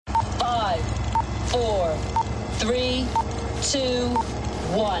4, 3, 2,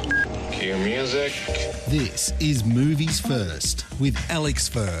 1. Cue music. This is Movies First with Alex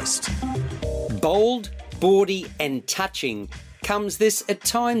First. Bold, bawdy and touching comes this at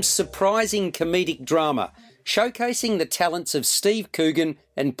times surprising comedic drama showcasing the talents of Steve Coogan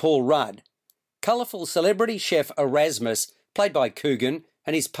and Paul Rudd. Colourful celebrity chef Erasmus, played by Coogan,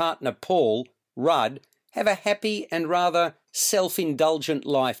 and his partner Paul Rudd have a happy and rather self-indulgent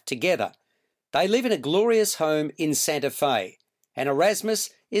life together. They live in a glorious home in Santa Fe, and Erasmus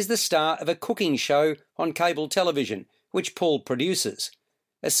is the star of a cooking show on cable television, which Paul produces.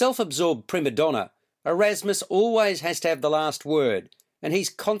 A self-absorbed prima donna, Erasmus always has to have the last word, and he's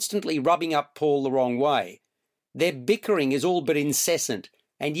constantly rubbing up Paul the wrong way. Their bickering is all but incessant,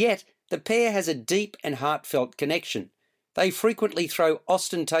 and yet the pair has a deep and heartfelt connection. They frequently throw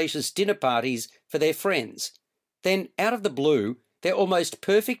ostentatious dinner parties for their friends. Then, out of the blue, their almost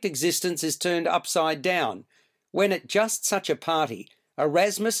perfect existence is turned upside down, when at just such a party,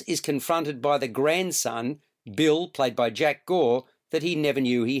 Erasmus is confronted by the grandson, Bill, played by Jack Gore, that he never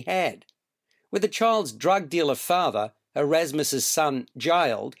knew he had. With the child's drug dealer father, Erasmus's son,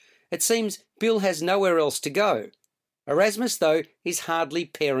 jailed, it seems Bill has nowhere else to go. Erasmus, though, is hardly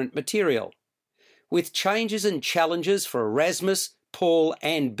parent material. With changes and challenges for Erasmus, Paul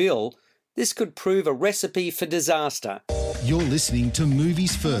and Bill, this could prove a recipe for disaster. You're listening to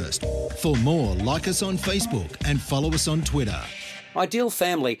Movies First. For more, like us on Facebook and follow us on Twitter. Ideal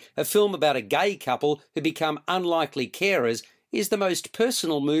Family, a film about a gay couple who become unlikely carers, is the most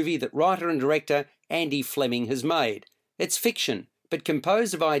personal movie that writer and director Andy Fleming has made. It's fiction, but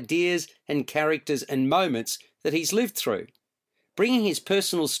composed of ideas and characters and moments that he's lived through. Bringing his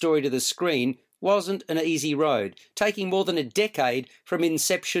personal story to the screen wasn't an easy road, taking more than a decade from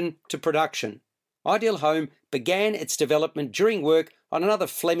inception to production. Ideal Home began its development during work on another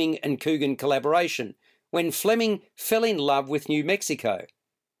Fleming and Coogan collaboration, when Fleming fell in love with New Mexico.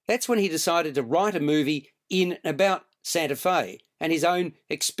 That's when he decided to write a movie in and about Santa Fe and his own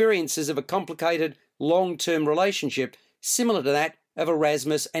experiences of a complicated, long-term relationship similar to that of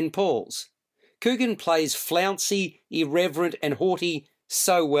Erasmus and Paul's. Coogan plays flouncy, irreverent and haughty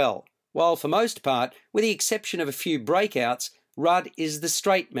so well, while for most part, with the exception of a few breakouts, Rudd is the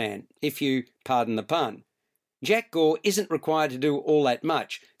straight man, if you pardon the pun. Jack Gore isn't required to do all that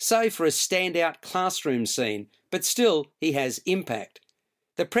much, save for a standout classroom scene, but still he has impact.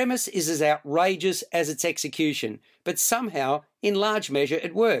 The premise is as outrageous as its execution, but somehow, in large measure,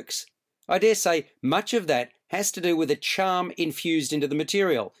 it works. I dare say much of that has to do with a charm infused into the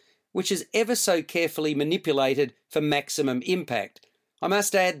material, which is ever so carefully manipulated for maximum impact. I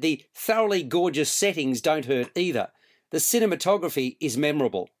must add the thoroughly gorgeous settings don't hurt either. The cinematography is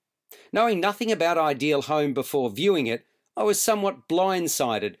memorable. Knowing nothing about Ideal Home before viewing it, I was somewhat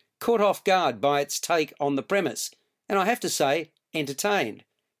blindsided, caught off guard by its take on the premise, and I have to say, entertained.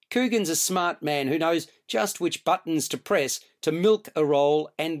 Coogan's a smart man who knows just which buttons to press to milk a role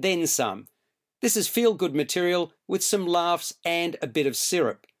and then some. This is feel-good material with some laughs and a bit of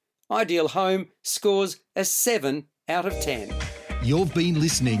syrup. Ideal Home scores a 7 out of 10. You've been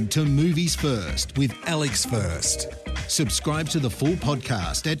listening to Movies First with Alex First. Subscribe to the full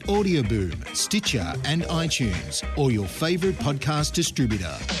podcast at Audioboom, Stitcher and iTunes, or your favourite podcast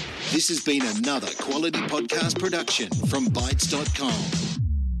distributor. This has been another quality podcast production from Bytes.com.